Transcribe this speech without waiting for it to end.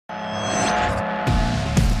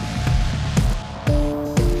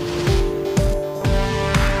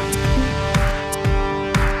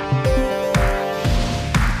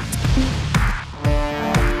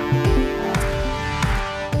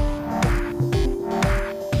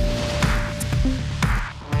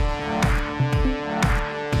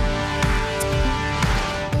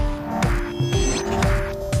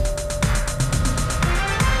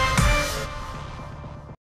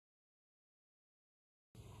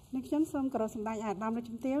Nước chấm sông cờ sông đại ả đam lên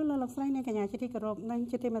chấm tiếu lên lộc xoay nên cả nhà chỉ đi cờ rộp nên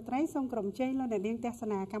chỉ tìm mặt trái sông cờ chơi lên để điên test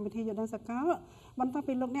sna cam thi vô đơn sạc có bắn tao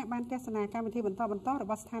bị lúc nè ban test sna cam thi bắn tao để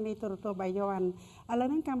bắt thang đi từ bảy yoan ở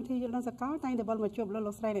lênนั้นcam thi vô đơn sạc có tay để ball mà chụp lên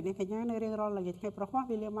lộc xoay để điên cả nhà nơi riêng rồi là gì hay pro khoa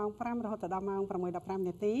vì liệu mong pram rồi từ đầu mong pram 10-15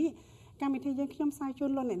 นาที cam thi dân chấm sai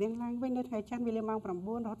chun lên để điên lang bên nơi thay chăn vì liệu mong pram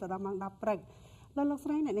 4 rồi từ đầu mong 10 ព្រឹក Lần lộc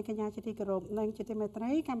xoay này cả nhà chỉ đi cờ rộp nên chỉ tìm mặt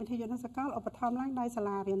trái cam thi vô đơn sạc có ở bậc thang lang đây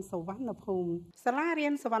sala riêng sầu vắn nộp hùng sala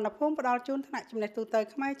riêng sầu vắn nộp hùng bắt đầu chun thằng chim này tụ tới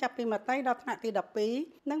khai chậpពីមកតៃដល់ថ្នាក់ទី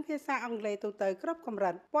 12 និងភាសាអង់គ្លេសទូទៅគ្រប់កម្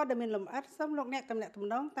រិតព័ត៌មានលម្អិតសូមលោកអ្នកទំនាក់ទំ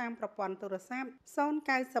នងតាមប្រព័ន្ធទូរស័ព្ទ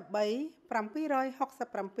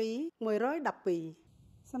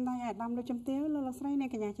សំដែងអាដាមលោកជំទាវលោកលោកស្រីនៃ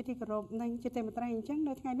កញ្ញាជាទីគោរពនិងជាទីមេត្រីអញ្ចឹង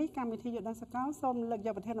នៅថ្ងៃនេះកម្មវិធីយុទ្ធសាស្ត្រកលសូមលើកយ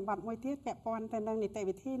កប្រធានបទមួយទៀតពាក់ព័ន្ធទៅនឹងនីតិ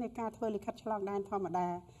វិធីនៃការធ្វើលិខិតឆ្លងដែនធម្មតា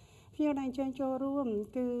ភ្ញៀវដែលអញ្ជើញចូលរួម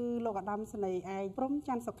គឺលោកឧត្តមសេនីយ៍ឯកព្រំ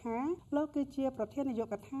ច័ន្ទសុខាលោកគឺជាប្រធាននាយ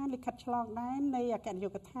កដ្ឋានលិខិតឆ្លងដែននៃអគ្គនាយ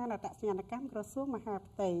កដ្ឋានអត្តសញ្ញាណកម្មក្រសួងមហា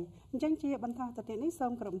ផ្ទៃអញ្ចឹងជាបន្តទៅទៀតនេះសូ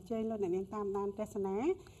មក្រុមជ័យលោកអ្នកនាងតាមដានទស្សនា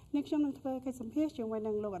នេះខ្ញុំនឹងធ្វើកិច្ចសម្ភាសន៍ជាមួយ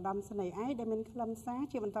នឹងលោកឧត្តមសេនីយ៍ឯកដែលមានខ្លឹមសារ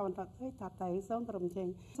ជាបន្តទៅសូមក្រុមជ័យ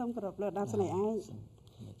សូមគោរពលោកឧត្តមសេនីយ៍ឯក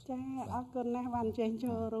ចាអរគុណណាស់បានអញ្ជើញ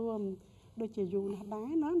ចូលរួម ដូចជាយូរណាស់ដែ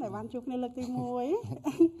រណាដែលបានជួបគ្នាលើកទី 1 ឥ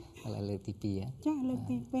ឡូវលើកទី 2 ចាលើក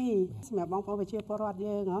ទី 2 សម្រាប់បងប្អូនប្រជាពលរដ្ឋ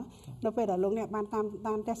យើងហ៎ដល់ពេលដែលលោកអ្នកបាន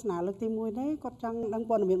តាមទស្សនាលើកទី 1 នេះគាត់ចង់ដឹង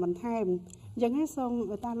ព័ត៌មានបន្ថែមអញ្ចឹងហើយសូម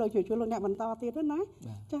តាមលោកជួយលោកអ្នកបន្តទៀតណា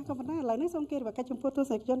ចាក៏ប៉ុន្តែឥឡូវនេះសូមគិតវិកិច្ចចំពោះទស្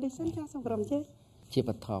សនិកជនទីសិនចាសូមក្រុមជេជាប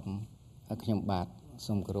ឋមខ្ញុំបាទ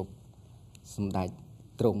សូមគោរពសម្ដេច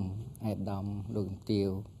ទ្រង់ឯកឧត្តមលោកជំទាវ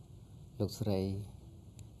លោកស្រី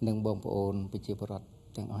និងបងប្អូនប្រជាពលរដ្ឋ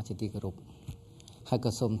ទាំងអស់ជាទីគោរព ហើយ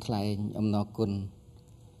ក៏សូមថ្លែងអំណរគុណ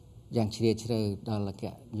យ៉ាងជ្រាលជ្រៅដល់អគ្គ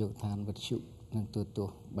នាយកដ្ឋានវិទ្យុនិងទូរទស្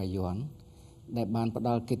សន៍បាយ័នដែលបានផ្ដ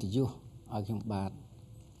ល់កិត្តិយសឲ្យខ្ញុំបាទ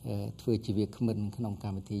ធ្វើជាវាគ្មិនក្នុងក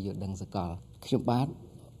ម្មវិធីយល់ដឹងសកលខ្ញុំបាទ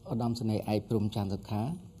ឧត្តមសេនីយ៍ឯកព្រំច័ន្ទសុខា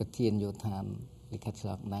ប្រធាននាយកដ្ឋានលិខិតឆ្ល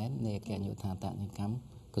ងដែននៃអគ្គនាយកដ្ឋានអត្តសញ្ញាណកម្ម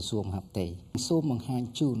ក្រសួងមហាផ្ទៃសូមបង្ហាញ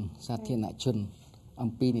ជូនសាធារណជនអំ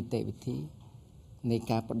ពីនីតិវិធីនៃ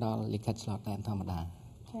ការផ្ដល់លិខិតឆ្លងដែនធម្មតា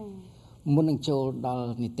មុននឹងចូលដល់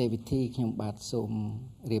នីតិវិធីខ្ញុំបាទសូម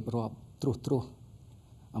រៀបរាប់ត្រួស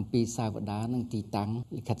អំពីសាវតានិងទីតាំង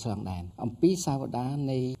លិខិតឆ្លងដែនអំពីសាវតា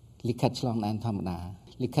នៃលិខិតឆ្លងដែនធម្មតា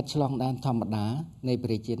លិខិតឆ្លងដែនធម្មតានៃប្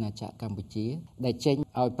រជាណាចក្រកម្ពុជាដែលចេញ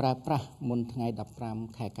ឲ្យប្រើប្រាស់មុនថ្ងៃ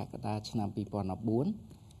 15 ខែកក្កដាឆ្នាំ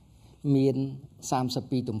 2014 មាន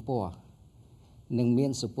 32 ទំព័រនិងមា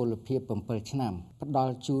នសុពលភាព 7 ឆ្នាំផ្ដ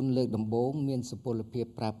ល់ជូនលើកដំបូងមានសុពលភាព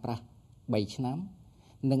ប្រើប្រាស់ 3 ឆ្នាំ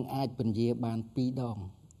នឹងអាចពន្យាបាន 2 ដង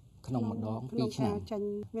ក្នុងម្ដង 2 ឆ្នាំ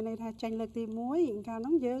មានន័យថាចាញ់លើកទី 1 កាល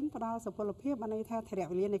នោះយើងផ្ដល់សុពលភាពបានន័យថាថេរ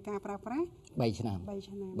វេលានៃការប្រើប្រាស់ 3 ឆ្នាំ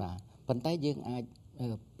បាទប៉ុន្តែយើងអាច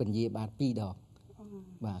ពន្យាបាន 2 ដង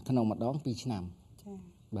បាទក្នុងម្ដង 2 ឆ្នាំចា៎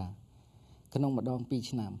បាទក្នុងម្ដង 2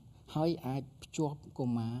 ឆ្នាំហើយអាចភ្ជាប់កុ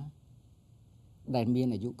មារដែលមាន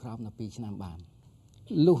អាយុក្រោម 12 ឆ្នាំបាន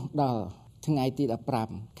លុះដល់ថ្ងៃទី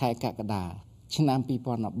 15 ខែកក្កដាឆ្នាំ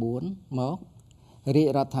 2014 មក រាជ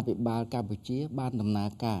រដ្ឋាភិបាលកម្ពុជាបានដំណើរ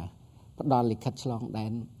ការផ្ដល់លិខិតឆ្លងដែ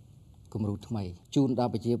នគំរូថ្មីជូនដ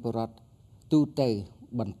ល់ប្រជាពលរដ្ឋទូទៅ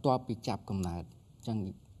បន្ទាប់ពីចាប់កំណើតអញ្ចឹង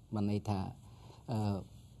បានន័យថា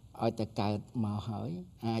ឲ្យតែកើតមកហើយ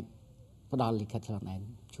អាចផ្ដល់លិខិតឆ្លងដែន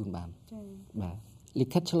ជូនបានបាទលិ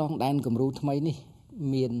ខិតឆ្លងដែនគំរូថ្មីនេះ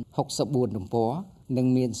មាន 64 ទំព័រនិង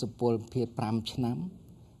មានសុពលភាព 5 ឆ្នាំ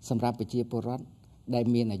សម្រាប់ប្រជាពលរដ្ឋដែល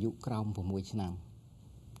មានអាយុក្រោម 6 ឆ្នាំ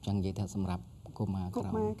អញ្ចឹងនិយាយថាសម្រាប់ កុមារក្រោ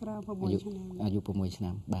ម អាយុ 6 ឆ្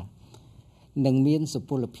នាំបាទនឹងមានសុ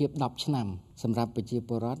ពលភាព 10 ឆ្នាំសម្រាប់ប្រជា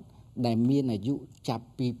ពលរដ្ឋដែលមានអាយុចាប់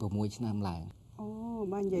ពី 6 ឆ្នាំឡើងអូ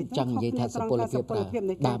បាននិយាយទៅចង់និយាយថាសុពលភាព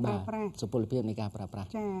នៃការប្រើប្រាស់សុពលភាពនៃការប្រើប្រាស់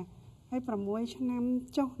ចាហើយ 6 ឆ្នាំ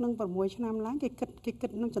ចុះនិង 6 ឆ្នាំឡើងគេគិ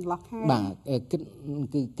តនឹងចន្លោះខែបាទ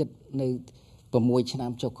គិតនៅ 6 ឆ្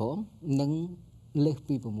នាំចុះក្រោមនិងលើស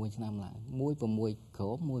ពី 6 ឆ្នាំឡើង 1 6 ក្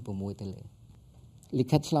រោម 1 6 ទៅលើ លិ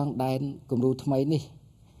ខិតឆ្លងដែនគំរូថ្មីនេះ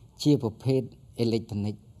ជាប្រភេទអេឡិចត្រូ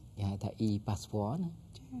និកគេហៅថា e-passport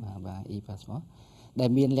ណាបាទ e-passport ដែល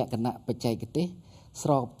មានលក្ខណៈបច្ចេកទេសស្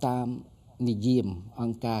របតាមនិយមអ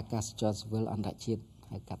ង្គការអាកាសចរស៊ីវិលអន្តរជាតិ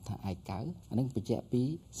ហៅកាត់ថា ICAO អានឹងបញ្ជាក់ពី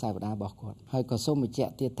សាវតារបស់គាត់ហើយក៏សូមបញ្ជា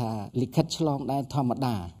ក់ទៀតថាលិខិតឆ្លងដែនធម្ម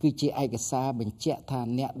តាគឺជាឯកសារបញ្ជាក់ថា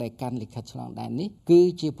អ្នកដែលកាន់លិខិតឆ្លងដែននេះគឺ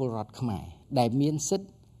ជាពលរដ្ឋខ្មែរដែលមានសិទ្ធិ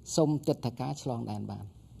សុំទិដ្ឋាការឆ្លងដែនបាន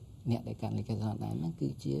អ្នកដែលកាន់លិខិតឆ្លងដែនហ្នឹងគឺ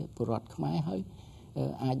ជាពលរដ្ឋខ្មែរហើយ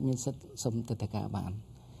អាចមានសិទ្ធិសុំទិដ្ឋាការបាន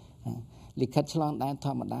លិខិតឆ្លងដែនធ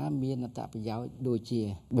ម្មតាមានអត្ថប្រយោជន៍ដូចជា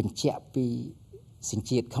បញ្ជាក់ពីសញ្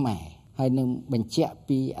ជាតិខ្មែរហើយនឹងបញ្ជាក់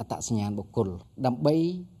ពីអត្តសញ្ញាណបុគ្គលដើម្បី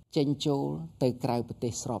ចេញចូលទៅក្រៅប្រទេ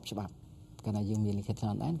សស្របច្បាប់កាលណាយើងមានលិខិតឆ្ល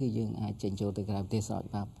ងដែនគឺយើងអាចចេញចូលទៅក្រៅប្រទេសស្រប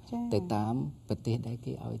ច្បាប់ទៅតាមប្រទេសដែល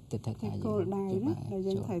គេឲ្យទៅថាយើងចូល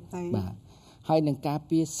បាទហើយនឹងការ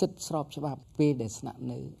ពារសិទ្ធិស្របច្បាប់ពេលដែលស្នាក់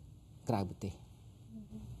នៅក្រៅប្រទេស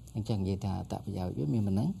អញ្ចឹងនិយាយថាអត្ថប្រយោជន៍វាមាន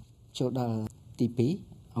ប៉ុណ្ណឹងចូលដល់ទី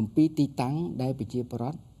2អំពីទីតាំងដែលប្រជាពលរ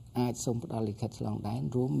ដ្ឋអាចសូមផ្ដល់លិខិតឆ្លងដែន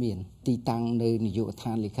រួមមានទីតាំងនៅនាយកដ្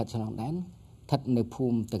ឋានលិខិតឆ្លងដែនស្ថិតនៅភូ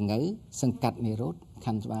មិតងៅសង្កាត់និរោធខ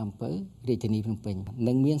ណ្ឌច្បារអំពើរាជធានីភ្នំពេញ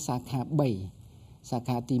និងមានសាខា3សា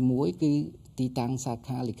ខាទី1គឺទីតាំងសា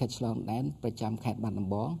ខាលិខិតឆ្លងដែនប្រចាំខេត្តបាត់ដំ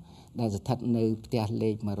បងដែលស្ថិតនៅផ្ទះលេ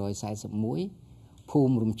ខ141ភូ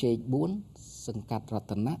មិរំជែក4សង្កាត់រ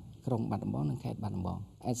តនៈក្រុងបាត់ដំបងនិងខេត្តបាត់ដំបង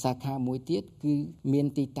ឯសាខាមួយទៀតគឺមាន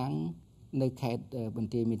ទីតាំងនៅខេត្តបន្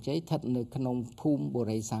ទាយមានជ័យស្ថិតនៅក្នុងភូមិបូ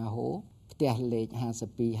រីសាហូផ្ទះលេខ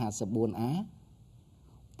5254A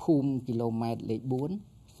ភូមិគីឡូម៉ែត្រលេខ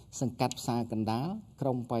4សង្កាត់ផ្សារកណ្ដាលក្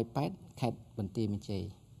រុងប៉ោយប៉ែតខេត្តបន្ទាយមានជ័យ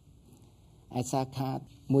ឯសាខា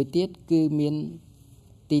មួយទៀតគឺមាន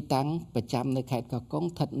ទីតាំងប្រចាំនៅខេត្តកោះកុង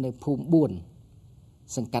ស្ថិតនៅភូមិ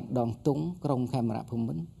4សង្កាត់ដងតុងក្រុងខេមរភូ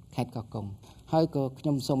មិន្ទខេត្តកោះកុងហើយក៏ខ្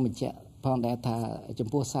ញុំសូមបញ្ជាក់ផងដែរថាចំ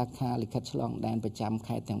ពោះសាខាលិខិតឆ្លងដែនប្រចាំ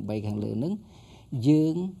ខេត្តទាំង3ខាងលើនឹងយើ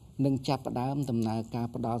ងនឹងចាប់ផ្ដើមដំណើរការ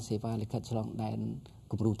ផ្ដល់សេវាលិខិតឆ្លងដែន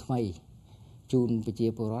គំរូថ្មីជូនប្រជា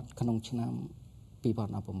ពលរដ្ឋក្នុងឆ្នាំ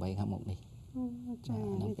2018ខាងមុខនេះចា៎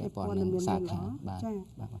នឹងពាក់ព័ន្ធនឹងសាខាបាទ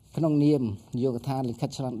ក្នុងនាមនាយកដ្ឋានលិខិត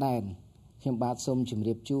ឆ្លងដែនខ្ញុំបាទសូមជម្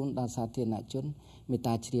រាបជូនដល់សាធារណជនមេត្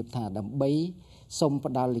តាជ្រាបថាដើម្បីសូម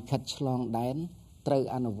ផ្ដល់លិខិតឆ្លងដែនត្រូវ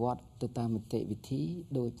អនុវត្តទៅតាមនីតិវិធី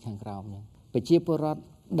ដូចខាងក្រោមនេះប្រជាពលរដ្ឋ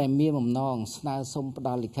ដែលមានបំណងស្នើសុំផ្ដ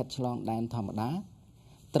ល់លិខិតឆ្លងដែនធម្មតា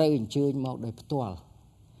ត្រូវអញ្ជើញមកដោយផ្ទាល់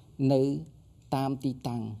នៅតាមទី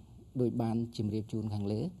តាំងដោយបានជម្រាបជូនខាង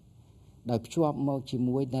លើដោយភ្ជាប់មកជា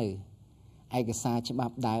មួយនៅឯកសារច្បា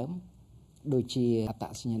ប់ដើមដូចជាអត្ត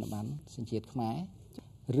សញ្ញាណប័ណ្ណសញ្ជាតិខ្មែរ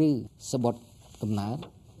ឬសំបុត្រកំណើត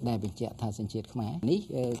ដែលបញ្ជាក់ថាសញ្ជាតិខ្មែរនេះ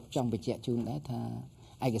ចង់បញ្ជាក់ជូនដែរថា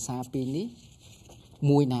ឯកសារពីរនេះ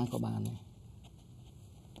មួយណាក៏បាន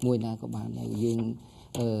ដែរយើង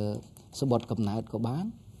សំបុត្រកំណើតក៏បាន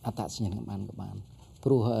អត្តសញ្ញាណប័ណ្ណក៏បានព្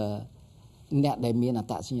រោះអ្នកដែលមានអត្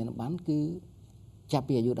តសញ្ញាណប័ណ្ណគឺចាប់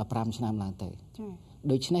ពីអាយុ15ឆ្នាំឡើងទៅចា៎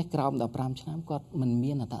ដូច្នេះក្រោម15ឆ្នាំគាត់មិន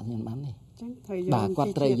មានអត្តសញ្ញាណប័ណ្ណទេចឹងត្រូវយកបាទគា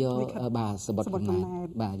ត់ត្រូវយកបាទសំបុត្រកំណើត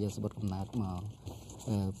បាទយកសំបុត្រកំណើតមក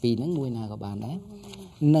ពីរហ្នឹងមួយណាក៏បានដែរ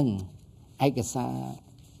និងឯកសារ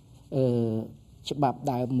ច្បាប់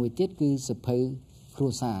ដើមមួយទៀតគឺសភៅគ្រួ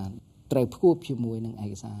សារត្រូវផ្គួបជាមួយនឹងឯ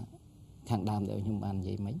កសារខាងដើមដែលខ្ញុំបាននិ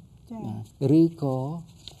យាយមិញឬក៏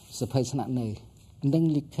សភៅស្នាក់នៅនិង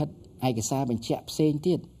លិខិតឯកសារបញ្ជាក់ផ្សេង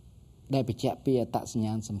ទៀតដែលបញ្ជាក់ពីអត្តសញ្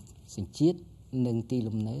ញាណសញ្ជាតិនិងទី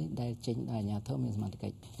លំនៅដែលចេញដោយអាជ្ញាធរមានសមត្ថកិ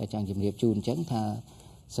ច្ចតែចង់ជម្រាបជូនអញ្ចឹងថា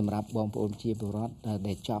សម្រាប់បងប្អូនជាពលរដ្ឋ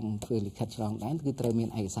ដែលចង់ធ្វើលិខិតឆ្លងដែនគឺត្រូវមាន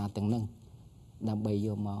ឯកសារទាំងហ្នឹងដើម្បីយ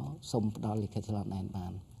កមកសុំផ្ដល់លិខិតឆ្លងដែនបា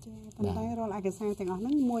នចា៎ប៉ុន្តែរាល់ឯកសារទាំងអស់ហ្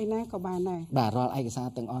នឹងមួយណាក៏បានដែរបាទរាល់ឯកសារ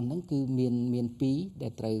ទាំងអស់ហ្នឹងគឺមាន2ដែ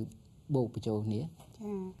លត្រូវបូកបញ្ចូលគ្នា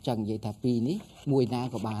ចា៎ចង់និយាយថា2នេះមួយណា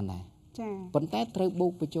ក៏បានដែរចា៎ប៉ុន្តែត្រូវបូ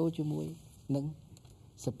កបញ្ចូលជាមួយនឹង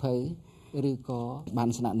សភៅឬក៏បាន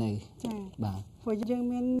ស្នាក់នៅចា៎បាទព្រោះយើង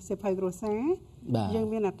មានសភៅគ្រួសារយើង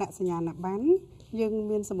មានអត្តសញ្ញាណប័ណ្ណយើង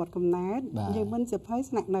មានសមុទ្រកំណើតយើងមានសភៅ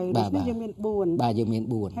ស្នាក់នៅដូច្នេះយើងមាន4បាទយើងមាន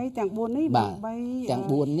4ហើយទាំង4នេះដើម្បីទាំង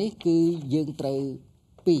4នេះគឺយើងត្រូវ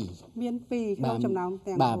2មាន2ក្នុងចំណោម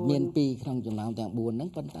ទាំង4បាទមាន2ក្នុងចំណោមទាំង4ហ្នឹង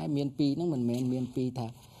ប៉ុន្តែមាន2ហ្នឹងមិនមែនមាន2ថា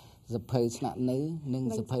សភៅស្នាក់នៅនិង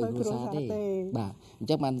សភៅគ្រួសារទេបាទអញ្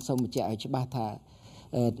ចឹងបានសូមបញ្ជាក់ឲ្យច្បាស់ថា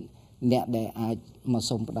អ្នកដែលអាចមក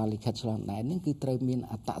សុំផ្ដល់លិខិតឆ្លងដែនហ្នឹងគឺត្រូវមាន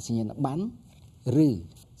អត្តសញ្ញាណប័ណ្ណឬ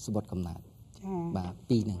សំបុត្រកំណើតចា៎បាទ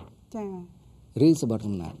2ហ្នឹងចា៎ឬសំបុត្រ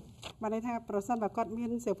កំណើតបានន័យថាប្រសិនបើគាត់មា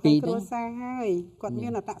នសៀវភៅគ្រួសារហើយគាត់មា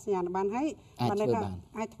នអត្តសញ្ញាណប័ណ្ណហើយបានន័យថា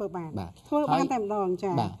អាចធ្វើបានតែម្ដង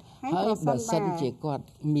ចា៎ហើយបើសិនជាគាត់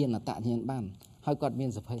មានអត្តសញ្ញាណប័ណ្ណហើយគាត់មាន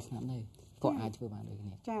សៀវភៅស្នាក់នៅក៏អាចធ្វើបានដូចគ្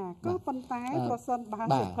នាចា៎ក៏ប៉ុន្តែប្រសិនបើ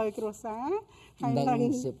សៀវភៅគ្រួសារហើយនឹង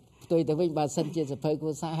ផ្ទុយទៅវិញបើសិនជាសៀវភៅគ្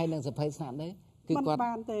រួសារហើយនឹងសៀវភៅស្នាក់នៅគឺគាត់អត់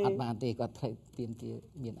បានទេគាត់ត្រូវទាមទារ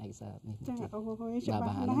មានឯកសារនេះចាអូយច្បា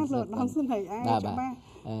ស់ណាស់លោកដល់សិនហើយឯងច្បាស់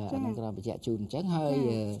អានឹងគ្រាន់បញ្ជាក់ជូនអញ្ចឹងហើយ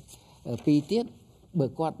ពីរទៀតបើ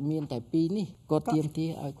គាត់មានតែ2នេះគាត់ទាមទារ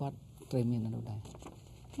ឲ្យគាត់ត្រូវមាននោះដែរ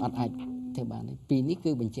អត់អាចធ្វើបានទេ2នេះ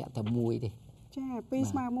គឺបញ្ជាក់តែមួយទេចា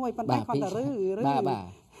2ស្មើមួយប៉ុន្តែគាត់តែឬបាទ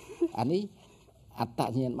អានេះអត្តស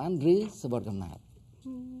ញ្ញាណប័ណ្ណឬសំបុត្រកំណើត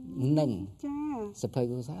នឹងចាសភៅ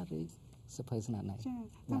គ្រួសារឬសភៅស្នាក់នៅចា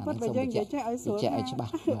តាមពិតបើយើងនិយាយចេះឲ្យស្រួលឲ្យច្បា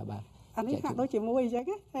ស់បាទ anh ấy hạ đôi chỉ môi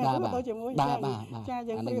chứ cái đôi chỉ môi cha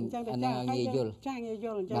dân phim cha từ cha nghe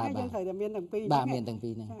vô cha cái dân thời là miền tầng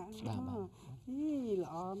pi nè ý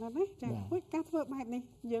lọ nó đấy cha quyết cá thưa bài này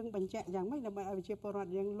dân bình trạng rằng mấy là bài ở chia porot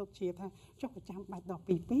dân lục chia tha cho phải chăm bài đọc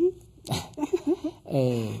pi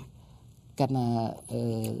cái là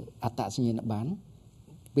ata sinh nhật bán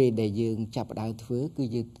về để dương chập đào thưa cứ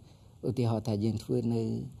dương ở thì họ thà dương thưa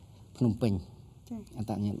nơi Phnom Penh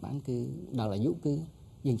ata nhật bán cứ đào là nhũ cứ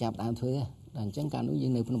dương chập đào thưa đàn trắng cả núi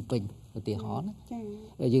dương nơi Phnom Penh ở thì họ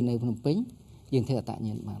ở dương nơi Phnom Penh dương thưa ata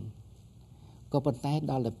nhật bán có phần tay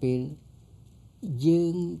đó là về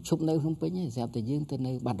dương chụp nơi Phnom Penh ấy dẹp từ dương từ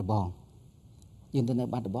nơi Bạt Bòn dương từ nơi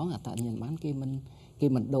Bạt Bòn ata nhật bán khi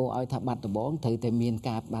mình đồ ai thà Bạt Bòn thấy tại miền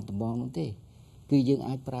Cát Bạt Bòn đúng thế cứ dương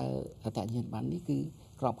ai pra ata nhật bán ní cứ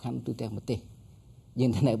cọp khăn tu tèm một tê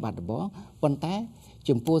dương từ nơi Bạt Bòn phần tay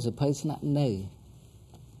chụp po sẽ phải sẵn nơi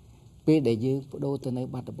về để dương đồ từ nơi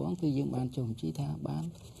Bạt Bòn cứ dương ban chồng chỉ tha bán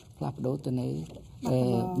lạp đồ từ nơi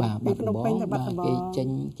bà Bạt Bòn bà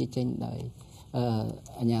cái tranh đời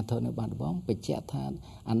nhà thờ nơi Bạt Bòn bị chẹt than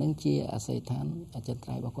anh ấy chia xây than ở chân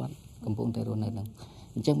trái bao con cầm phong tay rồi này nè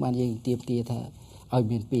chẳng ban dương tiêm tia tha ở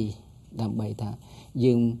miền Pì làm bày tha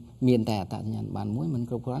dương miền tả tại nhà bàn muối mình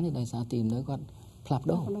cầu quán thì đây sao tìm nơi con lạp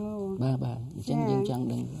đồ bà chẳng dương chẳng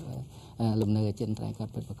đừng lùm nơi chân trái con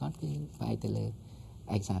phải có cái phải từ lời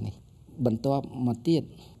anh sao này bận to một tiết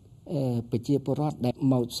bị chia porot đẹp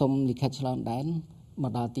màu sông đi khách lon đán mà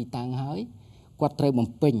đào tì tàng hói quạt trời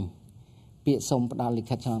bồng pin bịa sông đào đi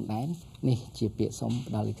khách lon đán nè chỉ bịa sông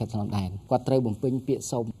đào đi khách lon đán quạt trời bồng pin bịa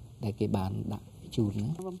sông để cái bàn đặt chùn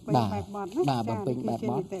bà bồng pin bà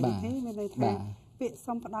bót bà bịa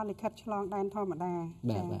sông đào đi khách lon đán thôi mà đà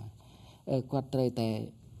bà quạt trời tại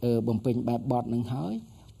bồng pin bà bọt nâng hói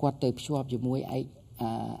quạt trời chua với muối ấy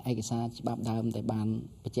ai cái sao bám đam tại bàn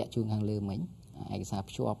bị chạy chùn hàng lừa mình ai cái sao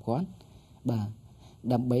chua quán bà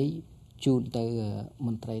đâm bấy chun tới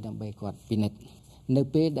mình trai đâm bấy quạt pinit nơi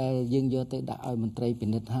pe đã dương vô tới đã ở mình trai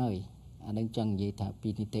pinit hơi anh đang chẳng gì thà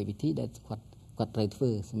pinit tây vị thí đã quạt trai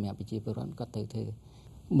phơi xem mẹ bị chia bớt quạt trai thưa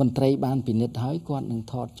mình trai ban pinit hơi quạt nâng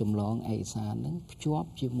thọt chùm lon ai sao nâng chua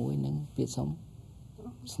chia muối nâng biết sống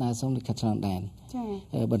sna sống được khát sẵn đàn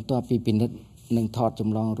bận toa pinit nâng thọt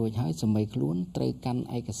chùm lon rồi hơi xem mấy luôn trai căn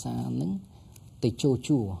ai cái sao nâng tới châu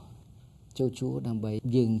chúa đang bày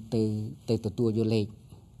dương từ tua vô lệ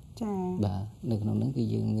bà được nó nâng cái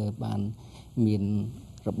dương bàn miền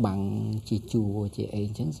rập bằng chỉ chùa chỉ ấy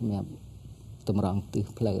chẳng xem tụm rong từ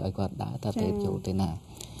lời ai quạt đã ta tới chỗ tới nào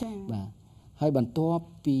bà hai bàn to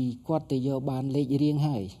vì quạt từ do bàn lệ riêng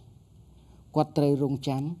hai quạt trời rong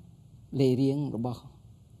chấm lệ riêng rồi bỏ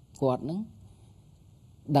quạt nâng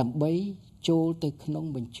đầm bấy châu tới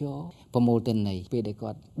nông bình chó và một tuần này về để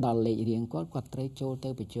quạt đòn lệ riêng quạt trời châu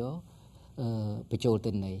tới bình chó bị trôi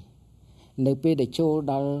tình này nơi pe để trôi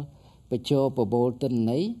đal bị trôi bộ bộ tình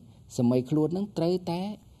này sớm mấy luôn nắng tới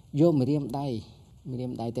té vô mà riêng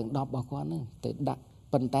đây từng đọc bao con nữa tự đặt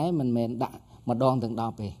phần té mình đặt mà đòn từng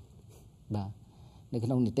đọc về bà nơi cái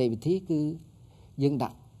nông tây vị thí cứ dương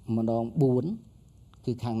đặt mà đòn buồn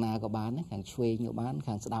cứ hàng nào của bạn ấy hàng xuê của bạn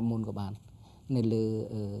hàng đam môn của bạn nên lừa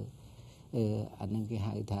anh nên cái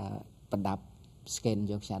hai thà phần đập scan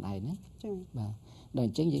cho sản này nữa bà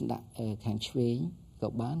đòn chứng dương đặt hàng xuê của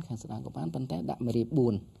bán hàng sản của bán phần té đặt mà đi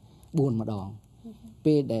buồn mà đòn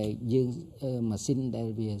pe để dương mà xin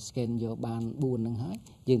để về scan cho ban buồn năng hết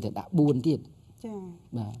dương thể đã buồn tiết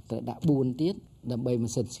bà thể đã buồn tiết đầm bay mà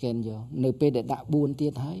xin scan cho nơi pe để đã buồn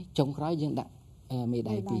tiết hết trong khói dương đã mì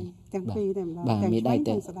đại bà mì đại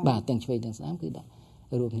tiền bà tiền chơi tiền sáng cứ đã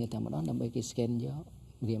rồi như thế mà đó đầm bay cái scan cho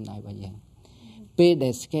riêng này bà dạng pe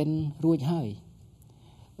để scan ruồi hơi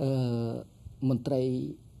một trai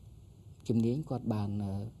chùm nghiến quạt bàn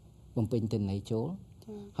bằng pin tình này chỗ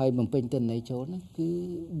hay bằng pin tình này chỗ nó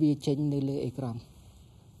cứ bia chênh nơi lưới ekran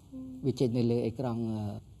bia chênh nơi lưới ekran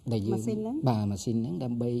đại dương bà mà xin nắng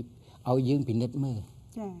đam bay ao dương bị nứt mơ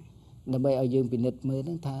đam bay ao dương bị nứt mơ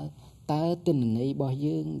nó ta tình này bao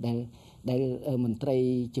dương để mình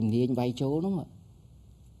trai chùm nghiến vay chỗ đúng không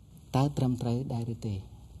ta trầm trai đại được tề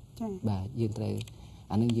bà dương trai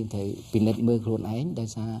anh dương trai bị nứt mơ luôn ấy đại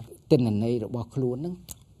sa tình này rồi bao luôn nó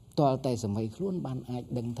toa tay sầm mấy luôn ban ai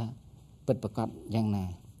đừng tha bật bật cọtយ៉ាងណា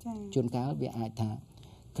ជួនកាលវាអាចថា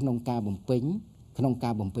ក្នុងការបំពេ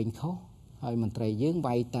ញខុសហើយមន្ត្រីយើង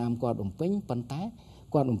វាយតាមគាត់បំពេញប៉ុន្តែ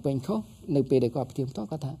គាត់បំពេញខុសនៅពេលដែលគាត់ផ្ទៀងផ្ទាត់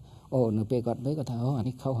គាត់ថាអូនៅពេលគាត់មើលគាត់ថាអូអា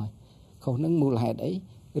នេះខុសហើយខុសនឹងមូលហេតុអី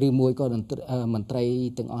ឬមួយក៏មន្ត្រី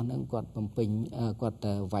ទាំងអស់ហ្នឹងគាត់បំពេញគាត់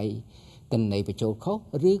វាយទិន្នន័យបញ្ចូលខុស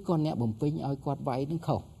ឬក៏អ្នកបំពេញឲ្យគាត់វាយនឹង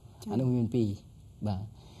ខុសអានោះមានពីរបាទ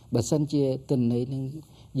បើសិនជាទិន្នន័យនឹង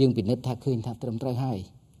យើងពិនិត្យថាឃើញថាត្រឹមត្រូវហើយ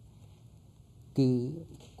គឺ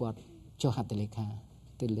គាត់ចុះហត្ថលេខា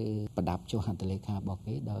ទៅលើប្រដាប់ចុះហត្ថលេខារបស់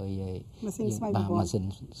គេដោយម៉ាស៊ីន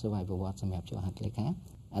ស្វ័យប្រវត្តិសម្រាប់ចុះហត្ថលេខា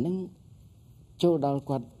អានឹងចូលដល់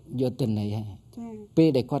គាត់យកទិន្នន័យហើយពេល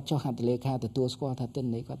ដែលគាត់ចុះហត្ថលេខាទទួលស្គាល់ថាទិន្ន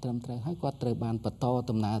ន័យគាត់ត្រឹមត្រូវហើយគាត់ត្រូវបានបន្ត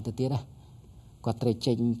ដំណើរទៅទៀតណាគាត់ត្រូវ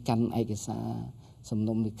ចេញកាន់ឯកសារសំ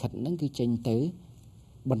ណុំលិខិតហ្នឹងគឺចេញទៅ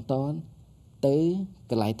បន្តទៅ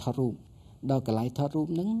កន្លែងថតរូបដល់កន្លែងថតរូប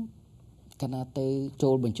ហ្នឹងកាលណាទៅចូ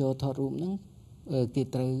លបញ្ចូលថតរូបហ្នឹងគេ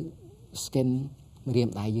ត្រូវ scan ម្រាម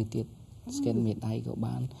ដៃយើងទៀត scan ម្រាមដៃក៏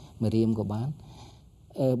បានម្រាមក៏បាន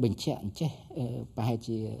បញ្ជាក់អញ្ចេះប្រហែល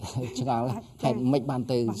ជាឆ្ងល់ហេតុមិនបាន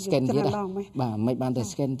ទៅ scan ទៀតបាទមិនបានទៅ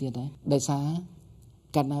scan ទៀតដែរដោយសារ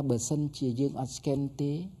កាលណាបើសិនជាយើងអត់ scan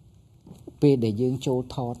ទេពេលដែលយើងចូល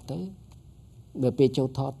ថតទៅបើពេលចូល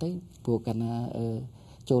ថតទៅព្រោះកាលណា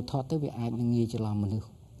ចូលថតទៅវាអាចនឹងងាយច្រឡំមនុស្ស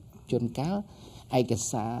ជួនកាលឯក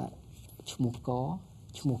សារឈ្មោះ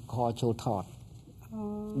កចូលថត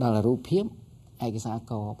ដល់រូបភាពឯកសារ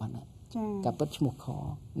កបានចា៎កាពិតឈ្មោះខ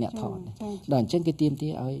អ្នកថតដល់អញ្ចឹងគេទាមទា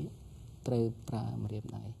រឲ្យត្រូវប្រើម្រាម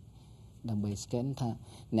ដៃដើម្បី scan ថា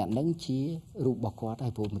អ្នកនឹងជារូបរបស់គាត់ហើ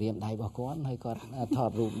យព្រោះម្រាមដៃរបស់គាត់ហើយគាត់ថ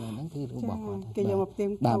តរូបហ្នឹងគឺរូបរបស់គាត់គេយកមកផ្ទៀង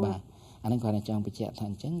ផ្ទាត់បាទអាហ្នឹងគាត់ចង់បញ្ជាក់ថា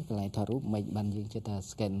អញ្ចឹងកន្លែងថតរូបមិនបានយើងចេះតែ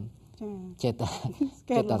scan ចេះតែ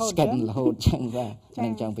scan រហូតអញ្ចឹងបាទនឹ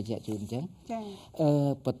ងចង់បញ្ជាក់ជូនអញ្ចឹង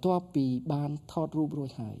បន្ទាប់ពីបានថតរូបរួច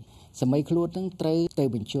ហើយសម័យខ្លួនហ្នឹងត្រូវទៅ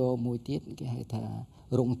បញ្ចូលមួយទៀតគេហៅថា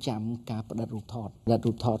រងចាំការផ្ដិតរូបថត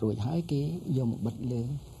រួចហើយគេយកមកបិទលើ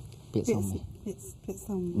ពាក្យសុំពាក្យ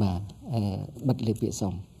សុំបាទបិទលើពាក្យ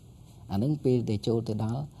សុំអាហ្នឹងពេលដែលចូលទៅដ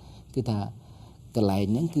ល់គឺថាកន្លែង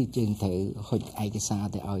ហ្នឹងគឺយើងត្រូវហុចឯកសារ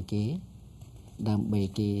ទៅឲ្យគេដើម្បី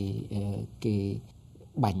គេ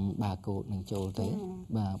បាញ់បាកូដនឹងចូលទៅ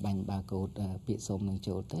បាទបាញ់បាកូដពាក្យសុំនឹង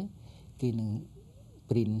ចូលទៅគេនឹង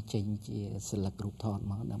ព្រីនចេញជាស្លឹករូបថត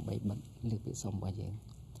មកដើម្បីបិទលើពាក្យសុំរបស់យើង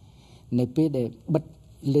នៅពេលដែលបិទ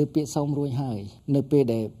លើពាក្យសុំរួចហើយនៅពេល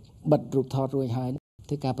ដែលបិទរូបថតរួចហើយ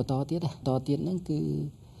ធ្វើការបន្តទៀតហ្នឹងគឺ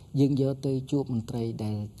យើងយកទៅជួបមន្ត្រី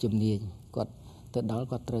ដែលជំនាញគាត់ទៅដល់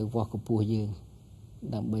គាត់ត្រូវវាស់កម្ពស់យើង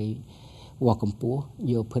ដើម្បីវាស់កម្ពស់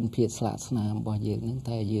យកភិនភាគស្លាកស្នាមរបស់យើងហ្នឹង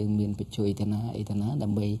តែយើងមានបច្ចុយតាណាអីតាណាដើ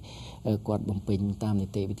ម្បីគាត់បំពេញតាមនី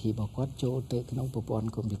តិវិធីរបស់គាត់ចូលទៅក្នុងប្រព័ន្ធ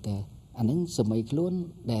កុំព្យូទ័រអាហ្នឹងសម័យខ្លួន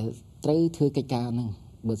ដែលត្រូវធ្វើកិច្ចការហ្នឹង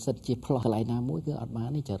បើសិនជាផ្លោះកន្លែងណាមួយគឺអត់បាន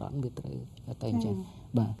ទេចរន្តវាត្រូវតែអញ្ចឹង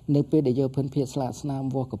បាទនៅពេលដែលយកភិនភាគស្លាកស្នាម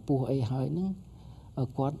វាស់កម្ពស់អីហើយហ្នឹង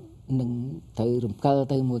គាត់នឹងត្រូវរំកិល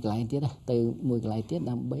ទៅមួយកន្លែងទៀតទៅមួយកន្លែងទៀត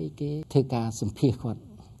ដើម្បីគេធ្វើការសម្ភាសគាត់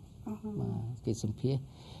បាទគេសម្ភាស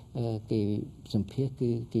គឺ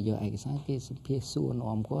គេយកឯកសារគេសម្ភាសសួរ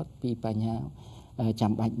នាំគាត់ពីបញ្ហា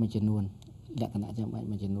ចាំបាច់មួយចំនួនលក្ខណៈចាំបាច់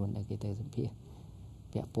មួយចំនួនដែលគេទៅសម្ភាស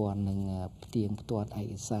ពាក់ព័ន្ធនឹងផ្ទៀងផ្ទាត់ឯ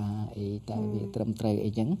កសារអីតែវាត្រឹមត្រូវ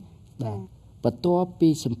អីចឹងបាទបន្ទាប់ពី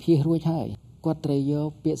សម្ភាសរួចហើយគាត់ត្រូវយក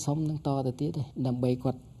ពាក្យសុំនឹងតទៅទៀតដើម្បី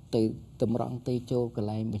គាត់ទៅតម្រង់ទៅចូលកន្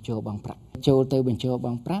លែងបញ្ចូលបង់ប្រាក់ចូលទៅបញ្ចូលប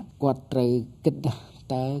ង់ប្រាក់គាត់ត្រូវគិត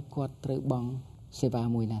តើគាត់ត្រូវបង់សេវា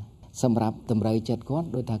មួយណាសម្រាប់តម្រូវចិត្តគាត់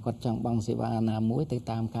ដោយថាគាត់ចង់បង់សេវាណាមួយទៅ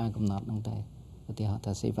តាមការកំណត់ហ្នឹងតែឧទាហរណ៍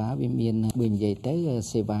ថាសេវាវាមានបើនិយាយទៅ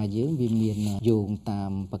សេវាយើងវាមានយោងតា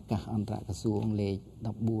មប្រកាសអន្តរក្រសួងលេខ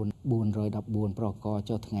14414ប្រក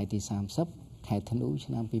ចុះថ្ងៃទី30ខែធ្នូ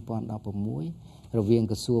ឆ្នាំ2016រវាង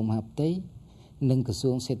ក្រសួងមហាផ្ទៃនិងក្រ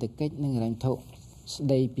សួងសេដ្ឋកិច្ចនិងហិរញ្ញវត្ថុស្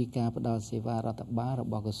ដីពីការផ្តល់សេវារដ្ឋបាលរ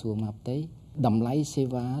បស់ក្រសួងមហាផ្ទៃតម្លៃសេ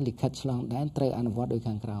វាលិខិតឆ្លងដែនត្រូវអនុវត្តដោយ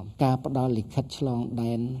ខាងក្រោមការផ្ដល់លិខិតឆ្លង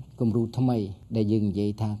ដែនគំរូថ្មីដែលយើងនិយា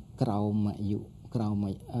យថាក្រោមអាយុ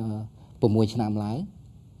6ឆ្នាំឡើង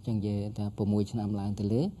ចឹងនិយាយថា6ឆ្នាំឡើងទៅ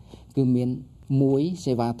លើគឺមាន1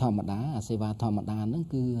សេវាធម្មតាអាសេវាធម្មតាហ្នឹង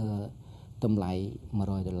គឺតម្លៃ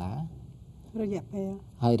$100រយៈពេល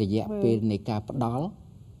ហើយរយៈពេលនៃការផ្ដល់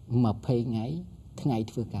20ថ្ងៃ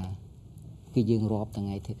ធ្វើការគឺយើងរាប់ថ្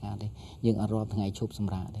ងៃធ្វើការទេយើងអត់រាប់ថ្ងៃឈប់ស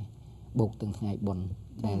ម្រាកទេបូកទាំងថ្ងៃបុណ្យ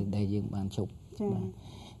ដែលយើងបានជប់បាទ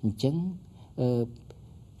អញ្ចឹង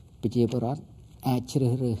ប្រជាពលរដ្ឋអាចជ្រើ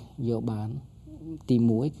សរើសយកបានទី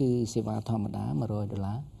1គឺសេវាធម្មតា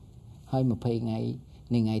$100ហើយ20ថ្ងៃ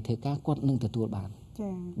នៃថ្ងៃធ្វើការគាត់នឹងទទួលបាន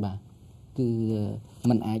ចា៎បាទគឺ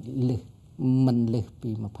มันអាចលើសពី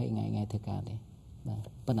20ថ្ងៃធ្វើការទេបាទ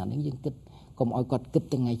ប៉ុន្តែនេះយើងគិតកុំឲ្យគាត់គិត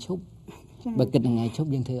ទាំងថ្ងៃឈប់បើគិតថ្ងៃឈប់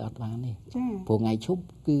យើងធ្វើអត់បានទេព្រោះថ្ងៃឈប់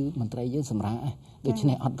គឺមន្ត្រីយើងសម្រាប់ដូច្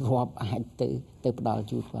នេះអត់រាប់អាចទៅផ្ដល់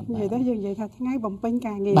ជូនគាត់បាននិយាយទៅយើងនិយាយថាថ្ងៃបំពេញ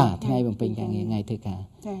ការងារបាទថ្ងៃបំពេញការងារថ្ងៃធ្វើការ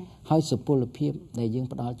ចា៎ហើយសុពលភាពដែលយើង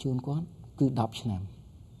ផ្ដល់ជូនគាត់គឺ10ឆ្នាំ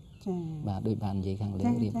ចា៎បាទដោយបាននិយាយខាងលើ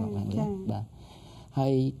រៀបរាប់ខាងលើបាទហើ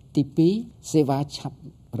យទី2សេវាឆាប់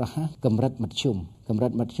រហ័សកម្រិតមធ្យមហ្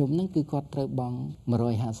នឹងគឺគាត់ត្រូវបង់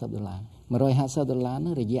$150 $150ហ្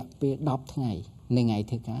នឹងរយៈពេល10ថ្ងៃនៃថ្ងៃ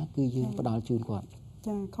ធ្វើការគឺយើងផ្ដល់ជូនគាត់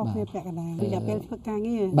ចាខុសគ្នាពាក់កណ្ដាលរយៈពេលធ្វើការ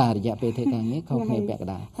ងារបាទរយៈពេលធ្វើការងារខុសគ្នាពាក់ក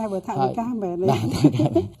ណ្ដាលតែបើថាវិការមែន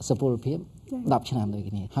ទេសុពលភាព10ឆ្នាំដូច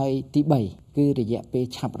គ្នាហើយទី3គឺរយៈពេល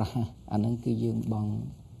ឆាប់រហ័សអាហ្នឹងគឺយើងបង់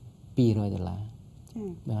$200ចា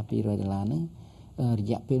បាទ$200ហ្នឹងរ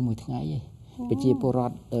យៈពេល1ថ្ងៃឯងប្រជាពលរ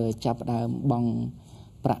ដ្ឋចាប់ផ្ដើមបង់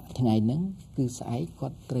ប្រាក់ថ្ងៃហ្នឹងគឺស្អែកគា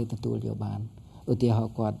ត់ត្រូវទទួលយកបានឧទាហរ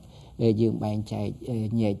ណ៍គាត់យើងបែងចែក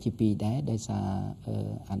ញែកជា2ដែរដោយសារ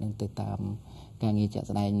អានឹងទៅតាមការងារចាក់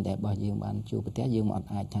ស្ដែងដែលរបស់យើងបានជួបប្រទះយើងមិន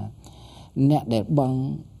អាចថាអ្នកដែលបង់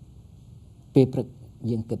ពេលព្រឹក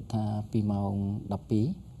យើងគិតថាពីម៉ោង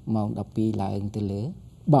12ម៉ោង12ឡើងទៅលើ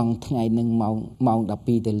បង់ថ្ងៃនឹងម៉ោង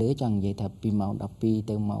12ទៅលើចង់និយាយថាពីម៉ោង12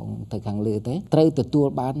ទៅម៉ោងទៅខាងលើទៅត្រូវទទួល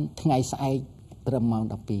បានថ្ងៃស្អែកត្រឹមម៉ោង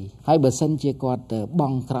12ហើយបើសិនជាគាត់ប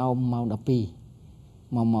ង់ក្រោមម៉ោង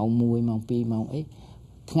12មកម៉ោង1ម៉ោង2ម៉ោងអី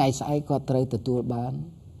ថ្ងៃស្អែកគាត់ត្រូវទទួលបាន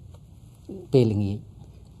ពេលល្ងាច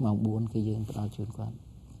ម៉ោង4គឺយើងផ្ដល់ជូនគាត់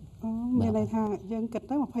មានន័យថាយើងគិត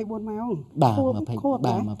ទៅ24ម៉ោងបាទ24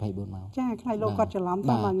ម៉ោងចាខ្លាចលោកគាត់ច្រឡំ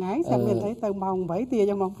ថាមួយថ្ងៃស្រាប់មានអីទៅម៉ោង8ទាយ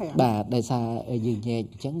កម៉ោង5បាទដោយសារយើងញែក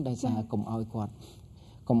អញ្ចឹងដោយសារកុំឲ្យគាត់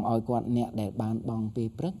អ្នកដែលបានបង់ពេល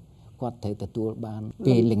ព្រឹកគាត់ត្រូវទទួលបាន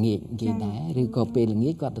ពេលល្ងាចនិយាយដែរឬក៏ពេលល្ងា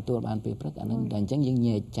ចគាត់ទទួលបានពេលព្រឹកអានឹងតែអញ្ចឹងយើង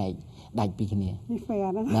ញែកចែកដាច់ពីគ្នានេះ fair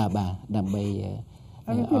ណាបាទដើម្បី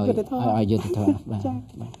ឲ្យយុត្តិធម៌បាទ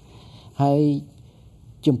ហើយ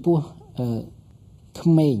ចំពោះក្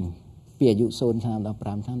មេងពីអាយុ0ឆ្នាំដល់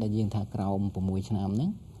5ឆ្នាំដែលយើងថាក្រោម6ឆ្នាំហ្នឹ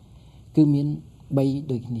ងគឺមាន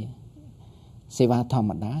3ដូចគ្នាសេវាធម្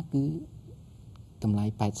មតាគឺតម្លៃ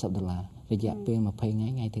$80រយៈពេល20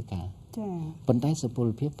ថ្ងៃធ្វើការចាប៉ុន្តែសុពល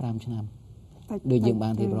ភាព5ឆ្នាំដូចយើងបា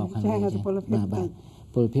នរៀបរាប់ខាងលើបាទសុ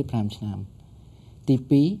ពលភាព5ឆ្នាំទី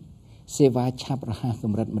2សេវាឆាប់រហ័សក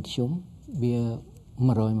ម្រិតមធ្យមវា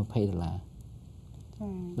$120បាទ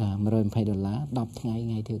$120 10ថ្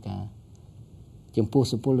ងៃធ្វើការចំពោះ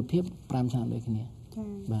សុពលភាព5ឆ្នាំដូចគ្នាចា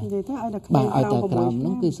និយាយទៅឲ្យតែក្រោមហ្នឹ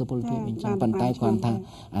ងគឺសុពលភាពអញ្ចឹងប៉ុន្តែគាត់ថា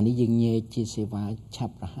អានេះយើងញែកជាសេវាឆា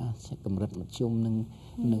ប់រហ័សកម្រិតមធ្យមនឹង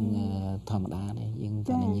ធម្មតាដែរយើង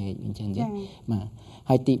តែញែកអញ្ចឹងទេបាទ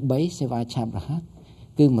ហើយទី3សេវាឆាប់រហ័ស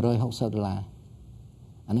គឺ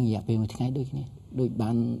$160អានឹងរយៈពេល1ថ្ងៃដូចគ្នាដូចបា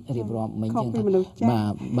នរៀបរាប់មិញអញ្ចឹង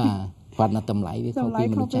បាទគាត់នៅតម្លៃវាខុសពី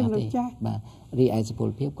មនុស្សចាស់ទេបាទរីឯសុពល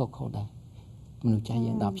ភាពក៏ខុសដែរមនុស្សចាស់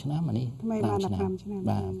យើង10ឆ្នាំអានេះ5ឆ្នាំ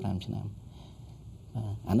បាទ5ឆ្នាំបា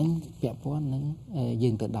ទអានឹងពាក់ព័ន្ធនឹងយើ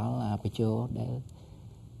ងទៅដល់បញ្ចោដែល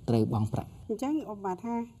ត្រូវបង់ប្រាក់អញ្ចឹងឧបមា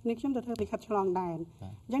ថានេះខ្ញុំទៅធ្វើលិខិតឆ្លងដែន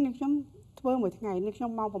អញ្ចឹងនេះខ្ញុំធ្វើមួយថ្ងៃនេះខ្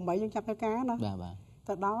ញុំម៉ោង8យើងចាប់ធ្វើការណាបាទ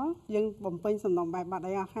ទៅដល់យើងបំពេញសំណុំបែបបាត់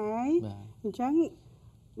អីអស់ហើយអញ្ចឹង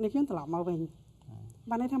នេះខ្ញុំត្រឡប់មកវិញ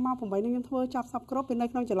បានន័យថាម៉ោង8នេះខ្ញុំធ្វើចាប់សពគ្រប់ពីនៅ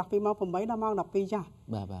ក្នុងចន្លោះពីម៉ោង8ដល់ម៉ោង12ចាស់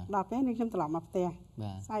បាទដល់ពេលនេះខ្ញុំត្រឡប់មកផ្ទះ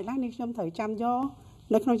ស្អែកឡើងនេះខ្ញុំត្រូវចាំយក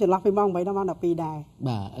នៅក្នុងចន្លោះពីម៉ោង8ដល់ម៉ោង12ដែរ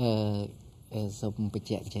បាទសូមបញ្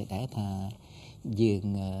ជាក់ដែរថាយើង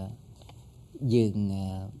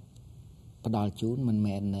ផ្ដល់ជូនមិន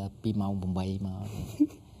មែនពីម៉ោង8មក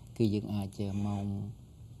គឺយើងអាចម៉ោង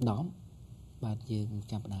10បាទយើង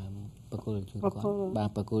ចាប់ដើមបកគលជូនគាត់បាទ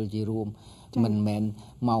បកគលជារួមមិនមែន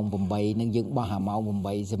ម៉ោង8នឹងយើងបោះអាម៉ោង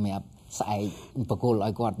8សម្រាប់ស្អែកបកគលឲ្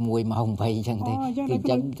យគាត់1ម៉ោង8អញ្ចឹងទេគឺអញ្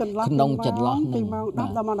ចឹងក្នុងចន្លោះពីម៉ោង10ដ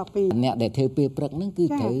ល់ម៉ោង12អ្នកដែលធ្វើពេលព្រឹកហ្នឹងគឺ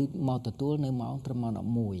ត្រូវមកទទួលនៅម៉ោងត្រឹមម៉ោង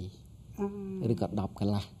11ឬក៏10ក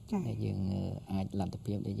ន្លះដែលយើងអាចលទ្ធ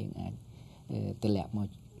ភាពដែលយើងអាចទម្លាក់មក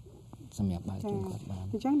សម្រាប់បើជូនគាត់បាន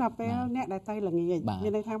អញ្ចឹងដល់ពេលអ្នកដែលទៅល្ងាចមា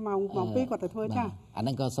នន័យថាម៉ោង2គាត់ទៅធ្វើចាស់អាហ្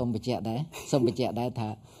នឹងក៏សូមបញ្ជាក់ដែរថា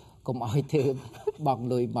កុំឲ្យធ្វើបង់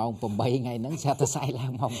លុយម៉ោង8ថ្ងៃហ្នឹងស្រាប់តែស្អែកឡើ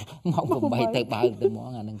ងម៉ោង8ទៅបើកទៅហ្មង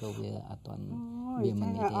អាហ្នឹងក៏វាអត់ទាន់វាមិ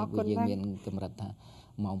នទេយើងមានកម្រិតថា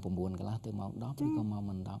ម៉ោង9កន្លះទៅម៉ោង10ឬក៏ម៉ោង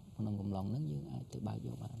10ក្នុងកំឡុងហ្នឹងយើងអាចទៅបើកយ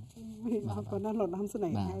កបានអរគុណណាស់លោកដំស្នេ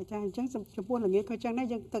ហាចាអញ្ចឹងចំពោះល្ងាចក៏ចឹងដែរ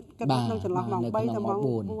យើងទឹកគិតក្នុងចន្លោះម៉ោង3ទៅម៉ោង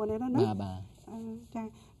4នេះណាបាទចា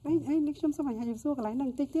ហើយនេះខ្ញុំសូមបញ្ជាក់សួរកន្លែងហ្នឹង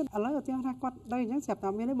បន្តិចទៀតឥឡូវឧទាហរណ៍ថាគាត់ដែរអញ្ចឹងស្រាប់តែ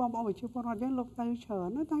មានបងប្អូនប្រជាពលរដ្ឋយើងលោកទៅច្រើន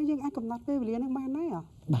ណាតែយើងអាចកំណត់ពេលវេលាហ្នឹងបានដែរ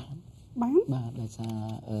បាទដោយសារ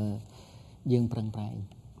យើងប្រឹងប្រែង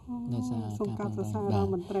ដោយសារសូមការសរសើរដល់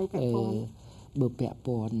មន្ត្រីពាក់ព័ន្ធបើពាក់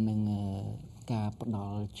ព័ន្ធនឹងការផ្ដ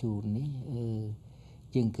ល់ជូននេះ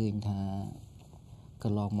យើងឃើញថាក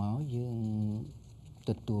ន្លងមកយើង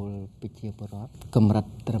ទទួលប្រជាពលរដ្ឋកម្រិត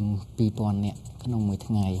ត្រឹម2000នាក់ក្នុងមួយ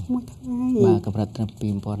ថ្ងៃបាទកម្រិតត្រឹម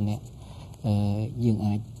2000នាក់យើង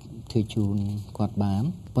អាចធ្វើជូនគាត់បាន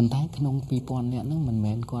ប៉ុន្តែក្នុង2000នាក់ហ្នឹងមិន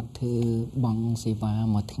មែនគាត់ធ្វើបង់សេវា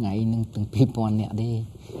មួយថ្ងៃនឹងទាំង2000នាក់ទេ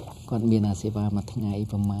គាត់មានអាសេវាមួយថ្ងៃ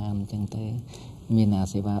ប្រមាណអញ្ចឹងទៅមានអា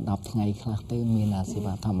សេវា10ថ្ងៃខ្លះទៅមានអាសេ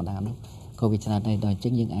វាធម្មតានោះ ក៏វាច្រើនដែរដល់អញ្ចឹ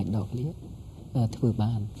ងយើងអាចដកលាធ្វើ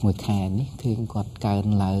បានមួយខែនេះឃើញគាត់កើន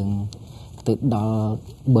ឡើងទៅដល់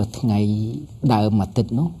បើថ្ងៃដើមអាទិត្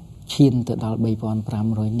យនោះឈានទៅដល់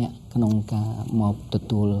 3,500 នាក់ក្នុងការមកទ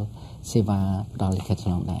ទួលសេវាផ្ដល់លិខិតឆ្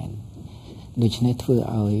លងដែនដូច្នេះធ្វើ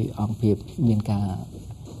ឲ្យអង្គភាពមានការ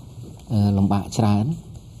លំបាកច្រើន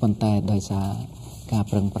ប៉ុន្តែដោយសារការ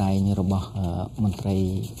ប្រឹងប្រែងរបស់មន្ត្រី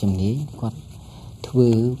ជំនាញគាត់ធ្វើ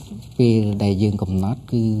ពេលដែលយើងកំណត់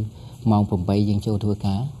គឺម៉ោង 8 យើងចូលធ្វើ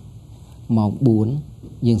ការម៉ោង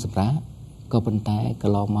 4 យើងសម្រាប់ក៏ប៉ុន្តែក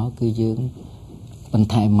ន្លងមកគឺយើងបន្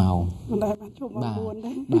ថែមម៉ោងមិនដែលបានជួបម៉ោង 4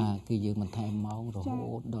 ទេបាទគឺយើងបន្ថែមម៉ោងរ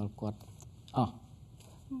ហូតដល់គាត់អស់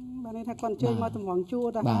បាទនេះថាគាត់ជួយមកតម្រង់ជួរ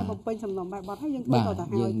ទៅហើយបំពេញសំណុំបែបបត់ហើយយើងធ្វើទៅ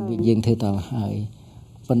ហើយយើងធ្វើទៅហើយ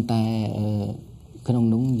ប៉ុន្តែក្នុង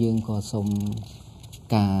នោះយើងក៏សូម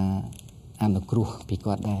ការអនុគ្រោះពី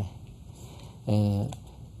គាត់ដែរ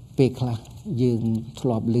ពេលខ្លះយើងធ្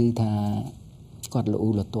លាប់ឮថាគាត់ល្អូ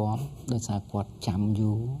លទាំដោយសារគាត់ចាំ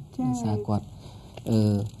យូរដោយសារគាត់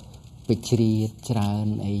ពេជ្រៀតច្រើន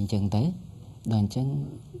អីអញ្ចឹងទៅដល់អញ្ចឹង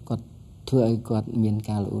គាត់ធ្វើឲ្យគាត់មាន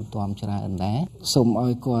ការល្អូលទាំច្រើនដែរសូមឲ្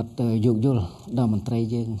យគាត់យោគយល់ដល់មន្ត្រី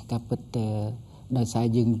យើងការពិតដោយសារ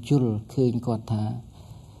យើងយល់ឃើញគាត់ថា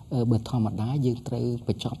បើធម្មតាយើងត្រូវប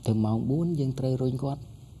ញ្ចប់ទៅម៉ោង 4 យើងត្រូវរុញគាត់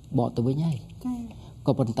បកទៅវិញហើយ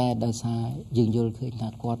ក៏ប៉ុន្តែដោយសារយើងយល់ឃើញថា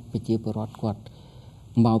គាត់ប្រជាពលរដ្ឋគាត់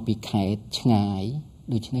មកពីខេត្តឆ្ងាយ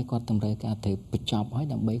ដូច្នេះគាត់តម្រូវការត្រូវបញ្ចប់ហើយ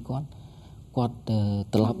ដើម្បីគាត់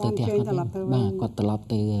ត្រឡប់ទៅផ្ទះគាត់វិញបាទគាត់ត្រឡប់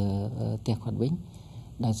ទៅផ្ទះគាត់វិញ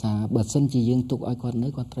ដោយសារបើសិនជាយើងទុកឲ្យគាត់នៅ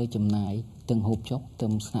គាត់ត្រូវចំណាយទាំងហូបចុក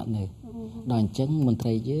ទាំងស្នាក់នៅដល់អញ្ចឹងមន្ត្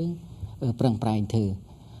រីយើងប្រឹងប្រែងធ្វើ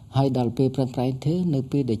ហើយដល់ពេលប្រឹងប្រែងធ្វើនៅ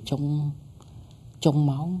ពេលដែលចុង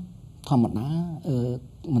ម៉ោងធម្មតា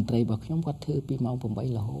មន្ត្រីរបស់ខ្ញុំគាត់ធ្វើពីម៉ោង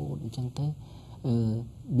 8 រហូតអញ្ចឹងទៅ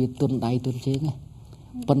វាទុនដៃទុនជើងណា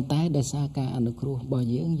ប៉ុន្តែដោយសារការអនុគ្រោះរបស់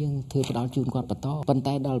យើងធ្វើផ្ដល់ជូនគាត់បន្តប៉ុន្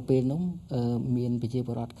តែដល់ពេលនោះមានប្រជាព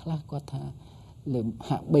លរដ្ឋខ្លះគាត់ថា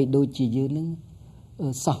ហាក់បីដូចជាយើងនឹង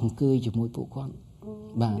សោះអង្គើយជាមួយពួកគាត់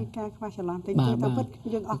បាទការខ្វះចល័តតិចទៅពិត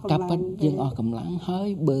យើងអស់កម្លាំងយើងអស់កម្លាំងហើយ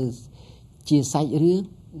បើជាសាច់រឿង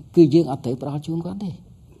គឺយើងអត់ត្រូវផ្ដល់ជូនគាត់ទេ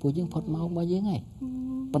ពួកយើងផុតមករបស់យើងហើយ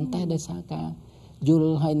ប៉ុន្តែដោយសារការយ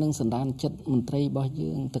ល់ហើយនឹងសន្តានចិត្តមន្ត្រីរបស់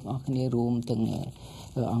យើងទាំងអស់គ្នារួមទាំង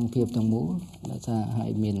អង្គភាពទាំងមូលដោយសារហើ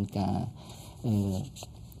យមានការ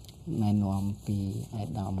ណែនាំពីអា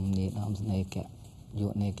ដាមនាយដាមស្នេហ៍កយុ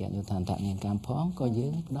វនេកយុឋានតញ្ញាកម្មផងក៏យើ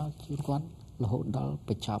ងផ្ដល់ជូនគាត់រហូតដល់ប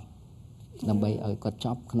ញ្ចប់ដើម្បីឲ្យគាត់ច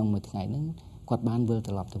ប់ក្នុងមួយថ្ងៃហ្នឹងគាត់បានវិល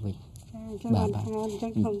ត្រឡប់ទៅវិញបាទអញ្ចឹ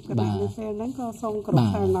ងក្នុងគណៈនេះពេលហ្នឹងក៏សូមគោរព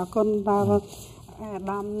អរគុណដល់អា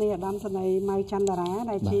ដាមនាយអាដាមស្នេហ៍ម៉ៅចន្ទរា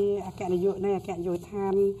ដែលជាអគ្គនាយកនៃអគ្គនាយកដ្ឋា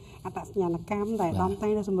នអត្តសញ្ញាណកម្មដែលដំតែ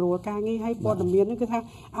ងនៅសម្រួលការងារឲ្យព័ត៌មាននេះគឺថា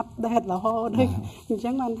អាប់ដេតរហូតអញ្ចឹ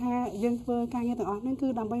ងបានថាយើងធ្វើការងារទាំងអស់នេះគឺ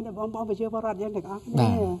ដើម្បីឲ្យបងប្អូនប្រជាពលរដ្ឋយើងទាំងអស់គ្នា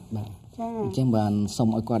បាទចា៎អញ្ចឹងបានសូម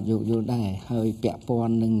ឲ្យគាត់យោគយល់ដែរហើយពាក់ព័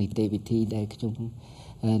ន្ធនឹងនីតិវិធីដែលខ្ញុំ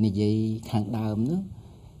និយាយខាងដើមនោះ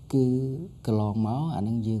គឺកន្លងមកអា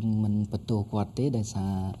នឹងយើងមិនបន្ទោសគាត់ទេដោយសា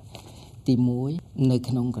រទី1នៅ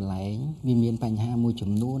ក្នុងកន្លែងវាមានបញ្ហាមួយ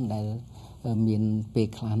ចំនួនដែលមានពេល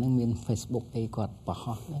ខ្លះហ្នឹងមាន Facebook អីគាត់បោះ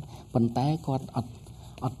ប៉ុន្តែគាត់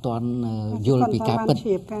អត់ទាន់យល់ពីការពិត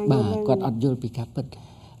បាទគាត់អត់យល់ពីការពិត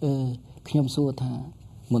ខ្ញុំសួរថា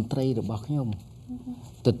មន្ត្រីរបស់ខ្ញុំ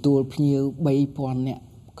ទទួលភ្ញៀវ 3,000 នាក់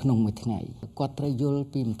ក្នុងមួយថ្ងៃគាត់ត្រូវយល់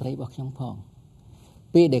ពីមន្ត្រីរបស់ខ្ញុំផង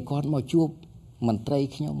ពេលដែលគាត់មកជួបមន្ត្រី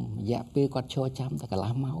ខ្ញុំរយៈពេលគាត់ឈរចាំតែកន្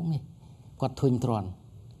លះម៉ោងនេះគាត់ធុញទ្រាន់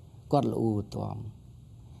គាត់ល្អូទាំ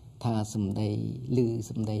ថាសម្ដីឬ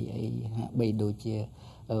សម្ដីអីហាក់បីដូចជា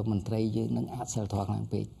មន្ត្រីយើងនឹងអសិលធម៌ខ្លាំង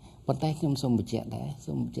ពេកប៉ុន្តែខ្ញុំសូមបញ្ជាក់ដែរ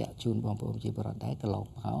សូមបញ្ជាក់ជូនបងប្អូនជាបរិបទដែរកន្លងម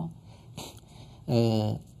ក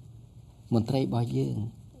មន្ត្រីរបស់យើង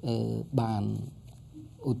បាន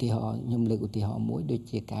ឧទាហរណ៍ខ្ញុំលើកឧទាហរណ៍មួយដូច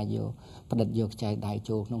ជាការយកផ្ដិតយកខ្ចៅដៃ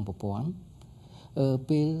ចូលក្នុងប្រព័ន្ធ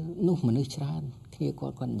ពេលនោះមនុស្សច្រើនគ្នាគា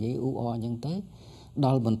ត់និយាយអ៊ូអរអញ្ចឹងទៅដ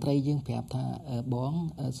ល់មន្ត្រីយើងប្រាប់ថាបង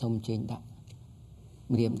សូមជើញដាក់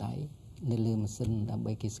ម្រាមដៃនៅលើម៉ាស៊ីនដើម្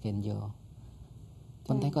បីគេ scan យក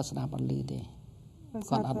ប៉ុន្តែគាត់ស្ដាប់អត់ឮទេ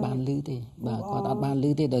គាត់អត់បានឮទេបាទគាត់អត់បាន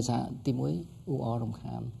ឮទេដោយសារទី1អ៊ូអររំ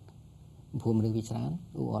ខានព្រោះមនុស្សវាច្រើន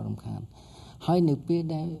អ៊ូអររំខានហើយនៅពេល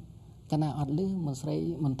ដែលកណាអត់ឮមន្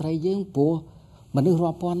ត្រីយើងព្រោះមនុស្ស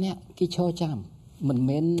រាប់ពាន់នាក់គេឈរចាំមិន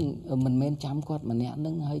មែនចាំគាត់ម្នាក់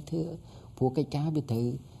នឹងហើយធ្វើព្រោះកិច្ចការវាត្រូវ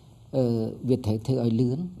ធ្វើឲ្យលឿ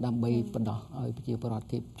នដើម្បីបដោះឲ្យប្រជាពលរដ្ឋ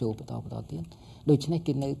គេចូលបន្តទៀតដូច្នេះ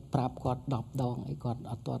គេនៅប្រាប់គាត់10 ដងអីគាត់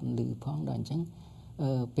អត់ទាន់ឮផងដល់អញ្ចឹង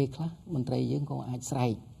ពេលខ្លះមន្ត្រីយើងក៏អាចស្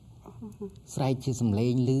រែកជាសំឡេ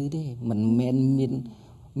ងឮទេមិនមែនមាន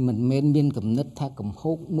mình men miên cầm nứt tha cầm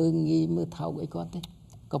hốt mưa nghi mưa thâu ấy con thế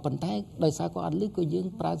có bàn tay đời sao có ăn lưới có dương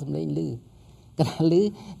pra sầm lên lưới cái lưới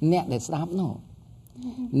nẹt để đáp nó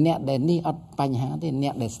nẹt để ni ọt bành há thế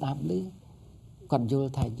nẹt để đáp lưới còn vô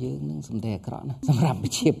thay dương nâng sầm đè cọ nó sầm rạp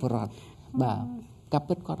chia bọt bà cặp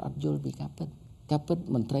bứt con ọt vô bị cặp bứt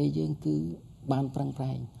mình trai dương cứ ban prang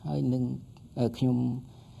prai hơi nâng nhung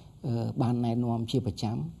ban này nôm chia bạch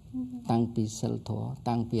chấm tăng pi sel thọ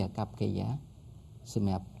tăng pi cặp cây giá xem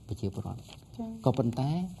mẹ bị chia bọt có bàn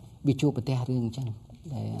tay bị chua bạch tè riêng chăng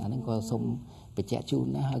để anh có sôm bạch chè chu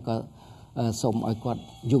nó hơi có sôm ở quạt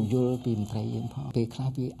dùng vô pin trai dương phò về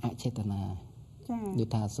khai bị ai chết na như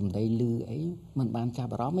thà sầm đầy lư ấy mình ban cha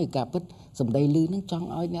bà đó mấy cặp bứt sầm đầy lư nó trong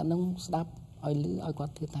oi nè nó đáp oi lư oi quạt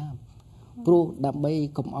thứ tham pro đam bay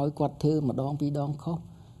cầm oi quạt thứ mà đong pi đong khó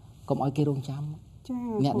cầm oi cây rong chăm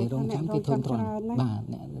nè để rong chăm cái thôn tròn bà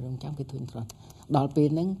nè rong chăm cái thôn tròn đào pi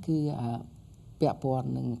nắng cứ bẹ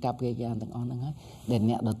pon nâng cặp cây giàn từng on nâng ấy để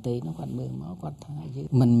nè đợt tây nó còn mưa máu quạt thay chứ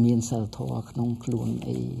mình miên sờ thò không luôn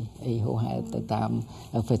ấy hồ hải tới tam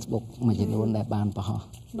Facebook mà chỉ luôn để bàn bỏ họ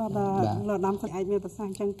đó là năm tháng ai miên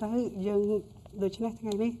sang chân tới dươngโดยเฉพาะថ្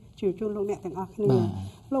ងៃនេះជួបជូនលោកអ្នកទាំងអស់គ្នា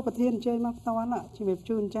លោកប្រធានអញ្ជើញមកផ្ទាល់ជំរាប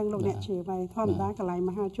ជូនអញ្ចឹងលោកអ្នកជាបៃធម្មតាកន្លែង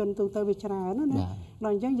មហាជនទូទៅវាច្រើនណាដ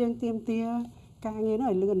ល់អញ្ចឹងយើងទៀមទាការងារនោះ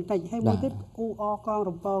ឲ្យលឿនបន្តិចហើយមួយទៀតអ៊ូអកង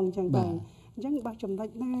រំពងអញ្ចឹងទៅអញ្ចឹងបើចំណុច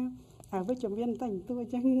ណាវិជ្ជមានតែតួអ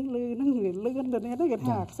ញ្ចឹងលឺនឹងលឿនទៅនេះគេ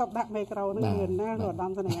ថាខ្សត់ដាក់មេក្រូនឹងលឿនណារត់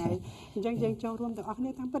ដំទៅថ្ងៃអញ្ចឹងយើងចូលរួមទាំងអស់គ្នា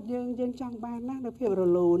តាមពិតយើងចង់បានណានៅភាពរ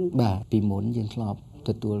លូនបាទពីមុនយើងធ្លាប់ទ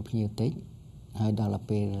ទួលភ្ញៀវតិចហើយដល់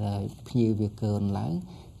ពេលភ្ញៀវវាកើនឡើង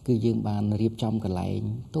គឺយើងបានរៀបចំកន្លែង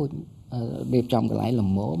តូចរៀបចំកន្លែងល្ម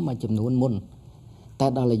មមួយចំនួនមុនតែ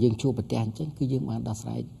ដល់តែយើងជួបប្រទះអញ្ចឹងគឺយើងបានដោះស្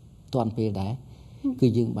រាយទាន់ពេលដែរគឺ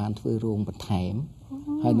យើងបានធ្វើរោងបន្ថែម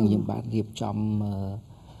ហើយនឹងយើងបានរៀបចំ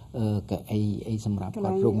កៅអីសម្រាប់គា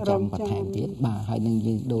ត់រោងចាំបន្ថែមទៀតបាទហើយនឹង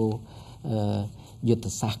យើងដូរយុទ្ធ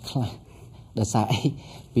សាស្ត្រខ្លះដោយសារអី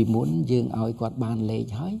ពីមុនយើងឲ្យគាត់បានលេខ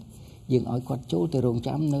ហើយយើងឲ្យគាត់ចូលទៅរោង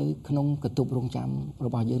ចាំនៅក្នុងកន្ទប់រោងចាំរ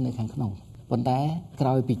បស់យើងនៅខាងក្នុងប៉ុន្តែក្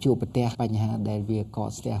រោយពីជួបប្រទះបញ្ហាដែលវាកក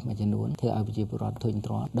ស្ទះមួយចំនួនធ្វើឲ្យប្រជាពលរដ្ឋធុញ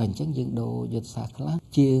ទ្រាន់ដល់អញ្ចឹងយើងដូរយុទ្ធសាស្ត្រខ្លះ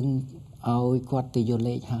ជាងឲ្យគាត់ទៅយក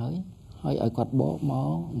លេខហើយឲ្យគាត់បកមក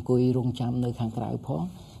អង្គុយរោងចាំនៅខាងក្រៅផង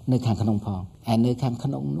នៅខាងក្នុងផងហើយនៅខាងក្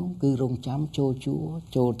នុងនោះគឺរោងចាំចូ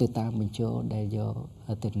លទៅតាមបញ្ចូលដែលយក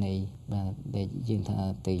ទៅនៃបាទដែលយើងថា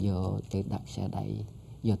ទៅយកទៅដាក់ខ្សែដៃ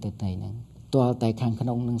យកទៅនៃហ្នឹងតើតែខាងក្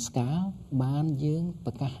នុងនឹងស្កាបានយើង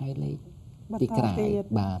ប្រកាសឲ្យលេខពីក្រៅ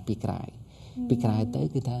បាទពីក្រៅទៅ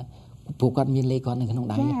គឺថាពួកគាត់មានលេខគាត់នៅក្នុង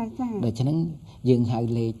ដៃដូច្នេះយើងហៅ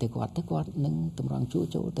លេខទៅគាត់នឹងតម្រង់ចូ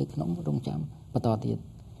លទៅក្នុងរោងចាំបន្តទៀត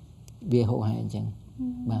វាហោហាអញ្ចឹង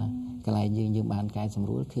បាទកន្លែងយើងបានកែសម្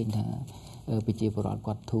រួលឃើញថាប្រជាពលរដ្ឋ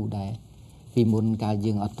គាត់ធូរដែរពីមុនកាល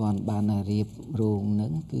យើងអត់ទាន់បានរៀបរោងនឹ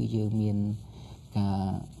ងគឺយើងមានការ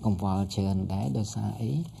កង្វល់ច្រើនដែរដោយសារ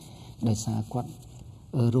អីដោយសារគាត់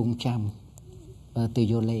រោងចាំទៅ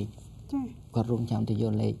យកលេខគាត់រោងចាំទៅយ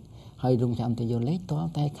កលេខហើយរោងចាំទៅយកលេខត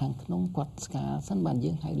តែខាងក្នុងគាត់ស្កាសិនបាន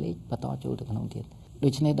យើងហៅលេខបន្តចូលទៅក្នុងទៀតដូ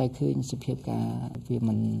ច្នេះដោយឃើញសភាពការវា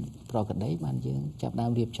មិនប្រក្រតីបានយើងចាប់ដើ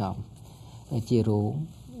មរៀបចំជារោង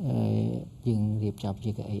យើងរៀបចំ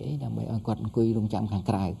ជាកៅអីដើម្បីឲ្យគាត់អង្គុយរងចាំខាង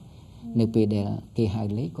ក្រៅនៅពេលដែលគេហៅ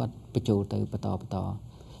លេខគាត់បញ្ចូលទៅបន្ត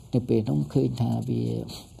នៅពេលនោះឃើញថាវា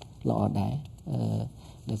ល្អដែរ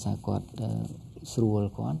ដោយសារគាត់ស្រួល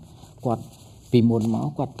គាត់ពីមុនមក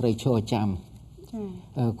គាត់ត្រូវឈរចាំ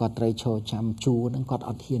គាត់ត្រូវឈរចាំជួរហ្នឹងគាត់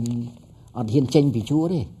អត់ហ៊ានចេញពីជួរ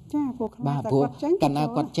ទេចាពួកខ្លាចតែគាត់ចេញកាលណា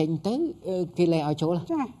គាត់ចេញទៅគេលែងឲ្យចូល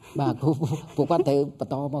ចាបាទពួកគាត់ទៅប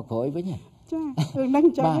ន្តមកក្រោយវិញចារឿងហ្នឹង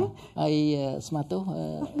ចឹងហើយស្មាតោ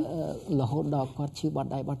រហូតដល់គាត់ឈឺបាត់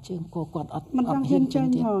ដៃបាត់ជើងក៏គាត់អត់ហ៊ានចេញ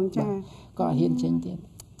ផងចាក៏អត់ហ៊ានចេញទៀត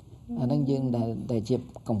អាហ្នឹងយើងដែលជា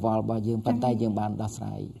កង្វល់របស់យើងប៉ុន្តែយើងបានដោះស្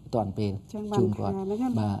រាយទាន់ពេលជូនគាត់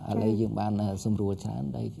បាទឥឡូវយើងបានសម្រួលច្រើន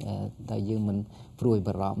តែយើងមិនព្រួយ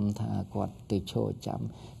បារម្ភថាគាត់ទៅឈរចាំ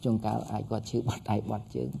ចុងកាលអាចគាត់ឈឺបាត់ដៃបាត់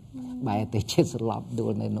ជើងបែរទៅជិតស្លាប់ដួ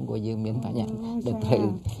លនៅនោះក៏យើងមានបញ្ហាដែលត្រូវ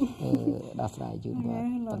ដោះស្រាយជូនគាត់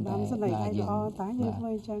ប៉ុន្តែយើងល្អតែយើងធ្វើ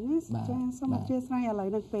អញ្ចឹងចាសូមអធិស្ឋានឥឡូវ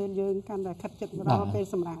នឹងពេលយើងកាន់តែខិតជិតដល់ពេល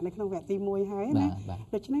សម្រាប់នៅក្នុងវគ្គទី1ហើយណា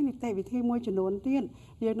ដូច្នេះនីតិវិធីមួយចំនួនទៀត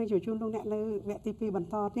យើងនឹងជួយជូនលោកអ្នកនៅវគ្គទី2បន្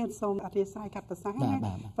តទៀតសូមអធិស្ឋានកាត់ប្រសាសន៍ណា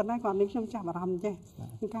ប៉ុន្តែគាត់នេះខ្ញុំចាប់អារម្មណ៍ចេះ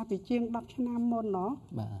កាលពីជាង10ឆ្នាំមុន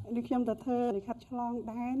នេះខ្ញុំទៅធ្វើលិខិតឆ្លង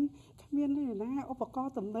ដែនគ្មានណាឧបករ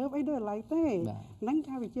ណ៍ទំនើបអីដូចឥឡូវទេហ្នឹង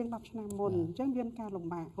កាលពីជាង10ឆ្នាំមុនអញ្ចឹងមានការលំ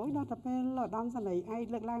បាកហើយដល់តែពេលឧត្តមសេនីយ៍ឯក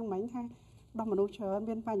លើកឡើងមិញថា ដល់មនុស្សច្រើន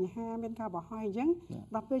មានបញ្ហាមានការបោះហើយអញ្ចឹង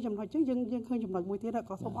ដល់ពេលចំណុចអញ្ចឹងយើងឃើញចំណុចមួយទៀត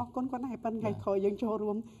ក៏សូមអរគុណគាត់ដែរប៉ុន្តែថ្ងៃក្រោយយើងចូល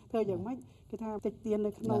រួមធ្វើយ៉ាងម៉េចគេថាតិចទៀន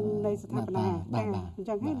នៅក្នុងនៃស្ថាបនាអញ្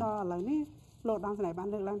ចឹងហើយដល់ឥឡូវនេះលោកឧត្តមសេនីយ៍បាន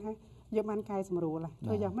លើកឡើងថាយើងបានកែសម្រួលធ្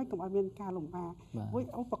វើយ៉ាងម៉េចកុំឲ្យមានការលំបាកវិញ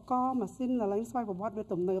ឧបករណ៍ម៉ាស៊ីនឥឡូវស្វ័យប្រវត្តិវា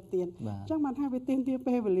ទំនើបទៀតអញ្ចឹងបានថាវាទាមទារ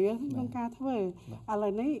ពេលវេលាក្នុងការធ្វើឥឡូ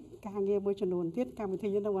វនេះការងារមួយចំនួនទៀតកម្មវិធី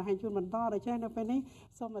យើងនឹងបង្ហាញជូនបន្តដូច្នេះនៅពេលនេះ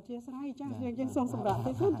សូមអធិស្ឋានចាស់យើងសូមសម្រាប់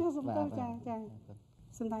ទេចាសូមទៅចា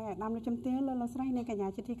សម្ដេចអាដាមលោកជំទាវលោកស្រីនៃកញ្ញា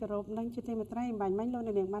ជាទីគោរពនិងជាទីមេត្រីបាញ់មិញលោក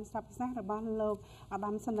នាងបានស្ដាប់ប្រសាសន៍របស់លោកអាដា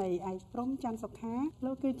មសេនីយ៍ឯកព្រំច័ន្ទសុខា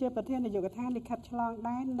លោកគឺជាប្រធាននាយកដ្ឋានលិខិតឆ្លង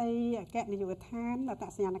ដែននៃអគ្គនាយកដ្ឋានអត្ត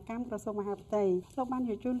សញ្ញាណកម្មក្រសួងមហាផ្ទៃលោកបាន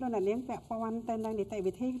ជជូនលោកនាងពាក់ព័ន្ធទៅនឹងនីតិ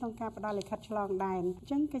វិធីក្នុងការផ្ដល់លិខិតឆ្លងដែនអ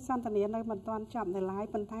ញ្ចឹងកិច្ចសន្ទនានៅមិនទាន់ចប់នៅឡើយ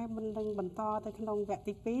ប៉ុន្តែមិននឹងបន្តទៅក្នុងវគ្គ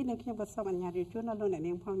ទី2នៅខ្ញុំក៏សូមអនុញ្ញាតជជូនដល់លោក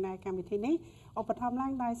នាងផងដែរកម្មវិធីនេះឧបត្ថម្ភឡើ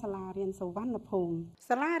ងដោយសាលារៀនសុវណ្ណភូមិ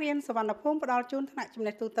សាលារៀនសុវណ្ណភូមិផ្ដល់ជូនថ្នាក់ចំ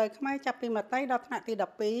ណេះទូទៅខ្មែរចាប់ពីមាត្រិកដល់ថ្នាក់ទី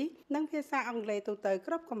12និងភាសាអង់គ្លេសទូទៅ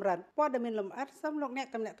គ្រប់កម្រិតព័ត៌មានលម្អិតសូមលោកអ្នក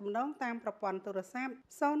ទំនាក់ទំនងតាមប្រព័ន្ធទូរស័ព្ទ093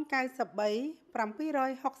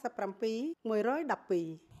 767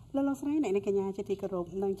 112លោកស្រីអ្នកនាងកញ្ញាជាទីគោរព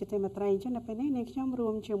និងជាទីមេត្រីចឹងនៅពេលនេះនាងខ្ញុំរួ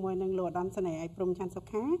មជាមួយនឹងលោកឧត្តមសេនីយ៍ឯកព្រំច័ន្ទសុ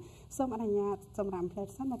ខាសូមអនុញ្ញាតសម្រាប់ផ្លែ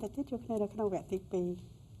សិនមកទៅទៀតជួបគ្នានៅក្នុងវគ្គទី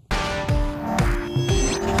2